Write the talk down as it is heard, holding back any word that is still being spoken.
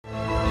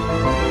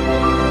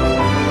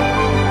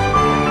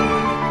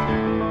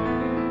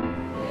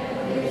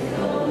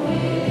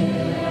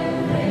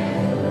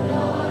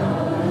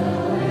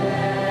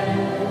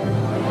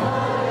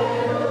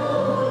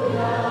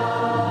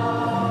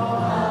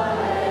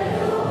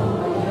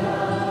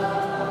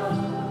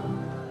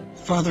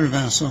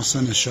Fr.Vincent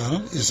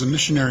Senechal is a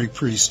missionary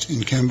priest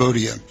in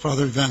Cambodia.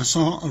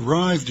 Fr.Vincent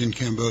arrived in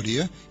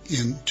Cambodia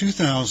in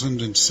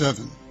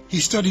 2007. He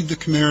studied the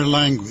Khmer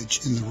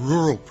language in the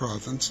rural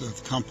province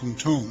of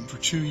Phnom for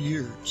 2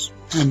 years,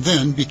 and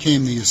then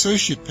became the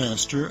associate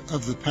pastor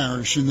of the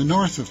parish in the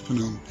north of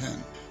Phnom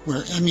Penh,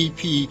 where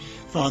MEP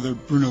Father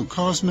Bruno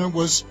Cosma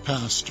was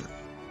pastor.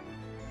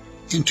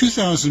 In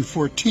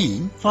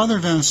 2014, Father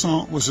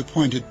Vincent was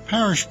appointed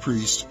parish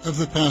priest of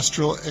the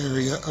pastoral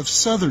area of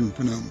southern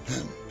Phnom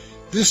Penh.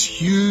 This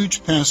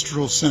huge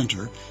pastoral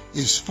center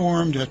is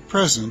formed at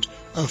present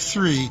of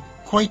 3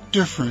 quite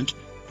different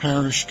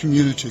parish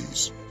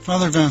communities.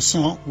 Father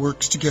Vincent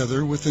works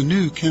together with a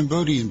new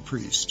Cambodian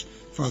priest,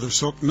 Father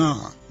Sok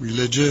Na,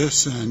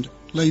 religious and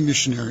lay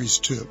missionaries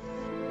too.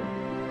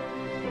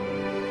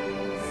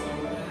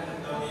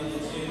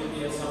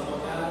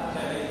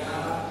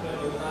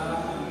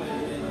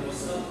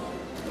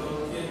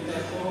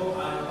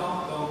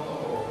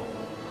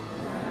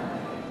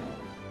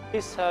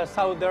 This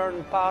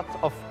southern part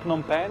of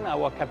Phnom Penh,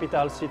 our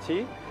capital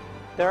city,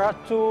 there are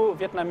 2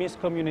 Vietnamese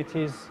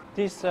communities.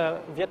 These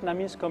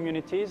Vietnamese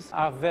communities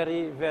are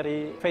very,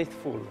 very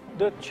faithful.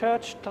 The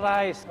church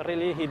tries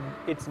really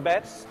its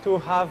best to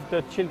have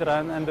the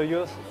children and the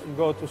youth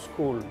go to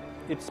school.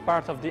 It's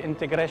part of the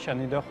integration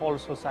in the whole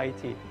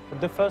society.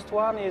 The first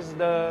one is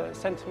the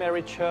St.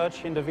 Mary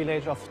Church in the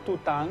village of Tu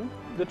Tang.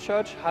 The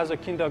church has a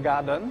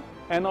kindergarten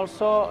and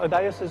also a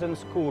diocesan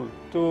school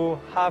to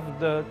have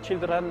the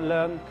children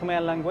learn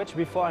Khmer language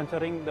before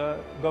entering the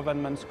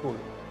government school.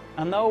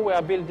 And now we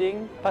are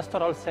building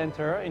Pastoral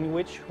Center in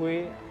which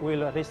we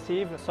will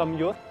receive some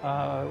youth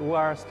who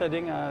are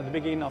studying at the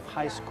beginning of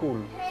high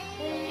school.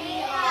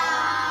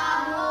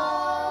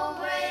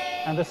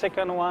 And the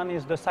second one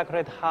is the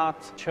Sacred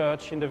Heart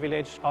Church in the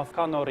village of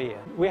Cambodia.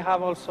 We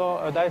have also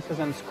a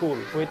diocesan school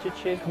which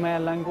teaches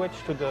Khmer language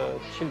to the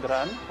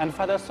children. And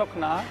Father Sok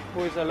Na,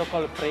 who is a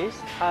local priest,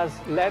 has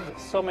led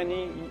so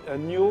many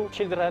new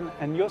children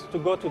and youth to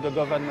go to the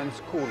government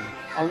school.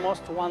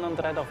 Almost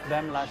 100 of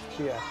them last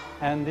year.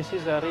 And this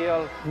is a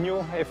real new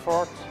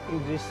effort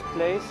in this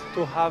place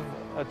to have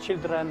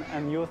children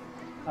and youth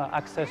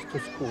access to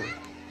school.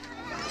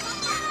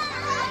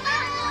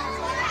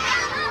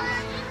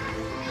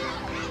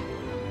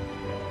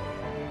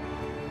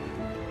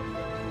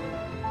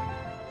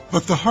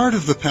 But the heart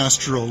of the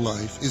pastoral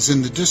life is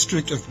in the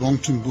district of Bong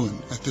Tum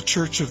Bun at the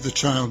Church of the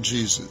Child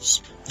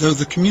Jesus. Though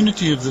the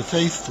community of the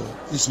faithful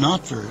is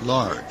not very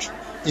large,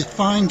 it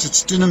finds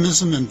its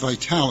dynamism and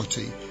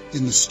vitality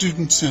in the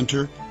student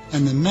center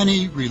and the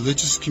many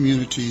religious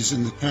communities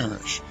in the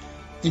parish,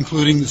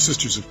 including the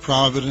Sisters of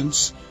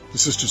Providence, the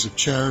Sisters of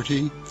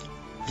Charity,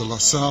 the La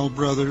Salle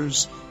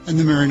Brothers, and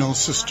the Maryknoll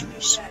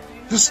Sisters.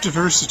 This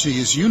diversity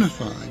is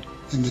unified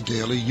in the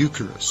daily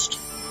Eucharist.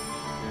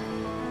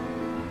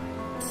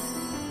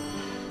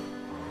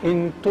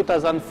 In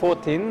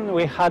 2014,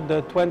 we had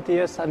the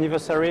 20th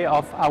anniversary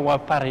of our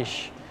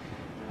parish.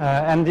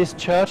 And this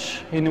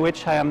church, in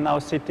which I am now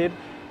seated,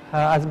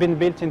 has been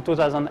built in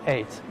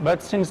 2008.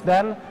 But since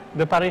then,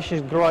 the parish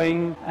is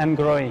growing and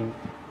growing.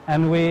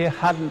 And we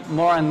had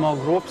more and more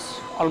groups,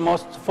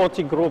 almost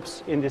 40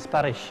 groups in this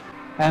parish.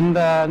 And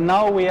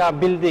now we are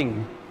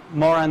building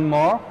more and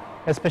more.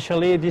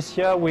 Especially this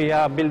year, we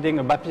are building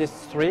a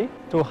baptistry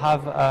to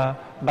have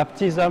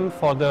baptism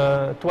for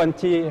the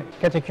 20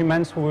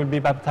 catechumens who will be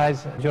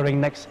baptized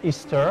during next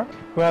Easter.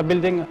 We are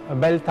building a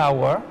bell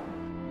tower.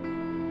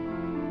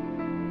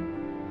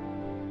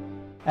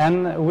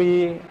 And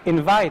we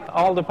invite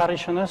all the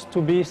parishioners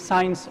to be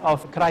signs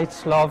of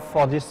Christ's love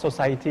for this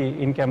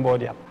society in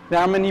Cambodia. There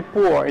are many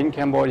poor in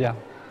Cambodia,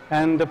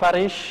 and the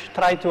parish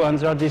tries to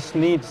answer these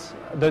needs,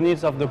 the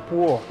needs of the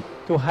poor,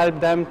 to help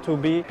them to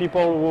be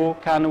people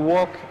who can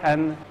work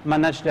and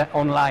manage their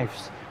own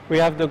lives. We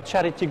have the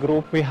charity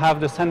group, we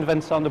have the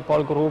Fr.Vincent de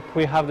Paul group,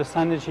 we have the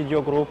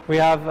Senechal group, we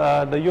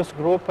have the youth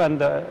group and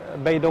the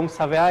Beidong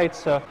Savea.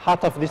 It's a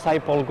Heart of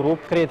Disciple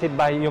group created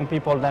by young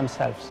people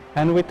themselves.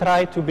 And we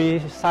try to be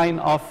a sign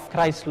of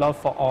Christ's love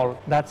for all.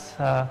 That's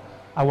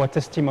our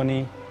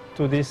testimony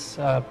to this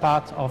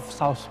part of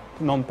South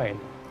Phnom Penh.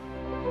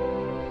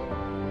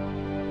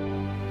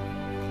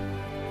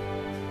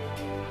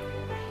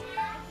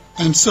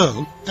 And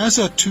so, as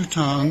at Tu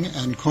Tang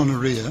and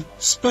Conaria,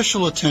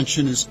 special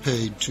attention is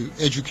paid to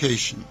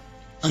education.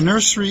 A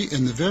nursery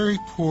in the very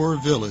poor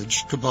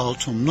village, Kabal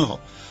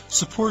Tomno,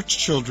 supports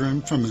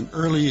children from an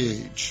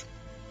early age.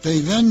 They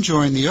then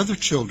join the other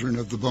children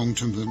of the Bong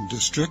Tum Bun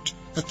district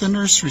at the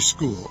nursery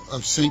school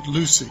of St.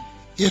 Lucy.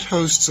 It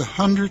hosts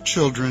 100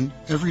 children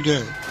every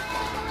day.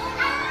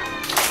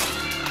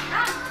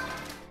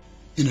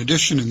 In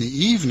addition, in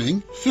the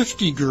evening,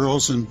 50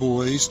 girls and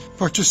boys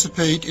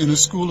participate in a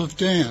school of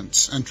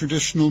dance and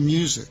traditional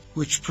music,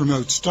 which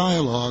promotes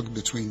dialogue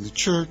between the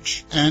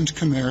church and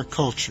Khmer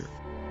culture.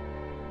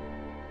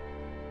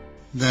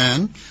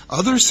 Then,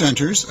 other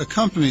centers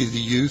accompany the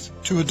youth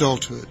to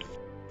adulthood.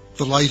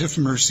 The Light of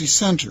Mercy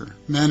Center,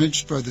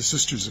 managed by the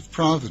Sisters of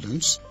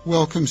Providence,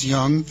 welcomes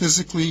young,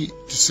 physically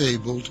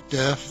disabled,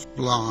 deaf,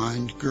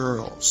 blind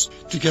girls,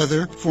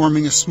 together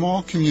forming a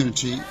small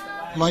community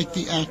like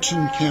the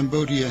Action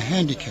Cambodia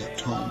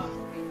Handicapped Home.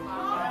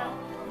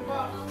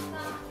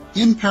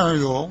 In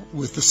parallel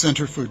with the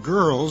Center for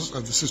Girls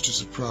of the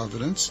Sisters of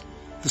Providence,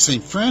 the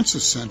St.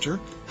 Francis Center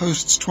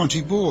hosts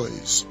 20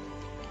 boys,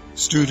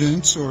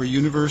 students or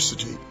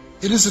university.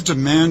 It is a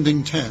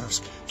demanding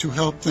task to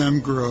help them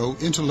grow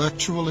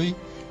intellectually,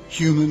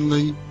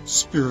 humanly,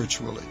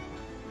 spiritually.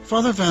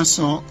 Father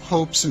Vincent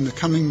hopes in the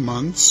coming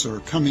months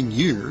or coming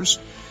years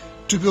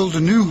to build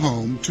a new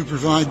home to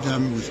provide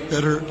them with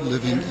better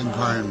living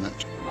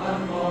environment.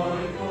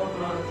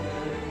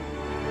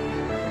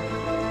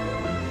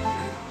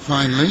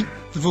 Finally,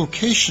 the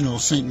vocational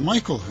St.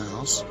 Michael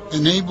House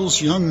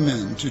enables young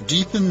men to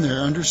deepen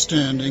their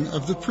understanding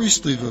of the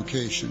priestly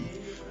vocation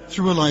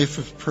through a life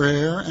of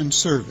prayer and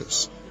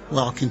service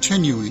while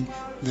continuing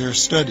their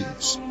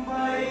studies.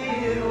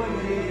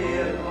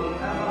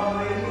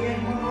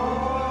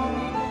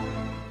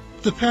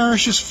 The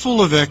parish is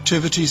full of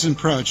activities and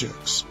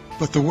projects,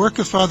 but the work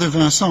of Father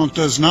Vincent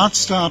does not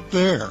stop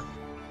there.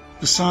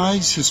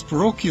 Besides his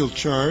parochial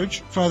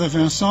charge, Father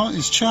Vincent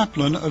is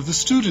chaplain of the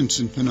students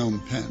in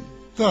Phnom Penh.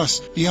 Thus,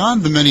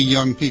 beyond the many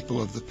young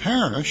people of the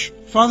parish,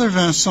 Father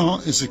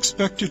Vincent is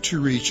expected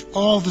to reach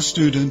all the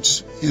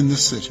students in the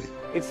city.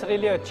 It's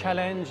really a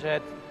challenge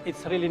that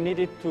it's really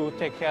needed to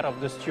take care of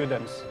the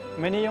students.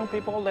 Many young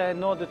people, they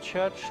know the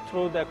church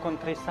through the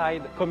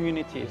countryside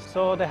communities.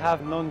 So they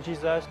have known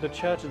Jesus, the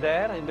church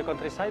there in the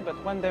countryside, but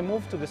when they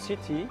move to the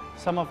city,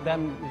 some of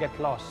them get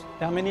lost.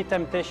 There are many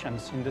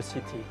temptations in the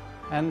city.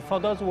 And for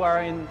those who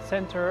are in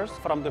centers,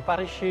 from the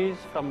parishes,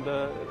 from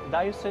the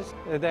diocese,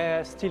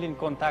 they're still in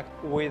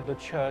contact with the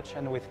church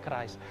and with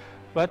Christ.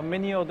 But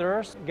many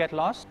others get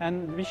lost,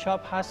 and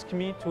Bishop asked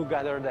me to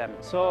gather them.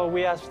 So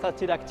we have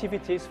started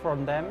activities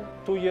from them.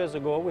 2 years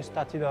ago we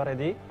started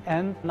already,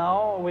 and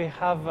now we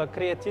have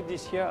created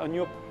this year a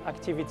new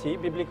activity,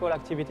 biblical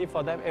activity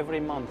for them every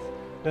month.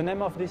 The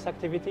name of this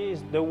activity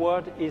is The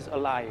Word is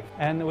Alive,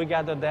 and we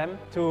gather them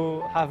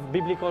to have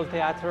biblical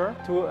theater,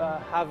 to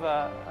have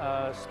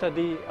a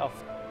study of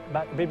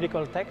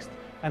biblical text,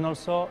 and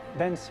also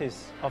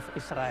dances of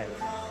Israel.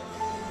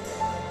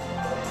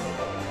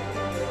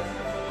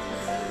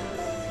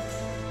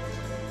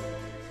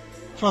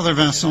 Father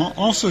Vincent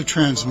also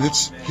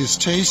transmits his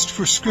taste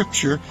for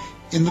Scripture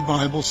in the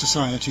Bible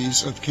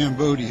Societies of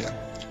Cambodia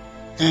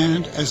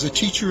and as a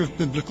teacher of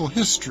biblical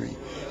history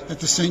at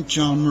the St.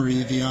 John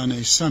Marie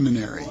Vianney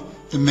Seminary,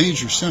 the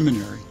major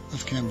seminary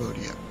of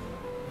Cambodia.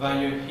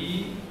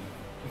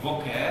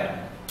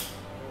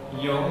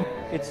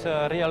 It's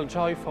a real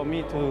joy for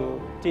me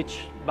to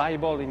teach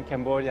Bible in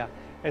Cambodia,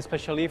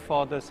 especially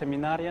for the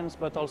seminarians,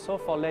 but also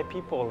for lay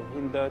people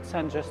in the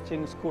St.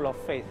 Justin School of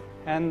Faith.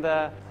 And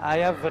I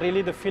have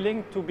really the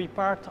feeling to be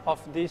part of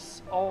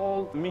these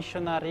old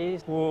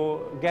missionaries who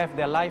gave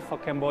their life for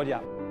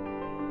Cambodia.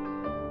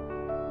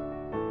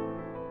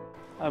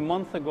 A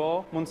month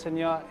ago,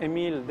 Monsignor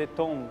Emile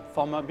Detom,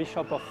 former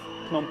Bishop of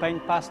Phnom Penh,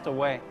 passed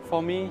away.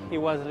 For me, he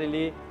was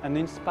really an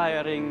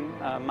inspiring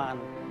man.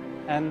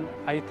 And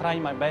I try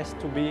my best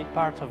to be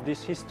part of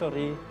this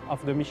history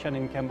of the mission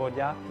in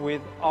Cambodia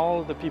with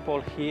all the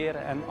people here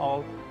and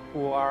all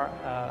who are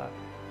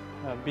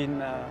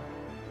been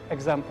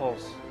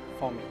examples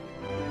for me.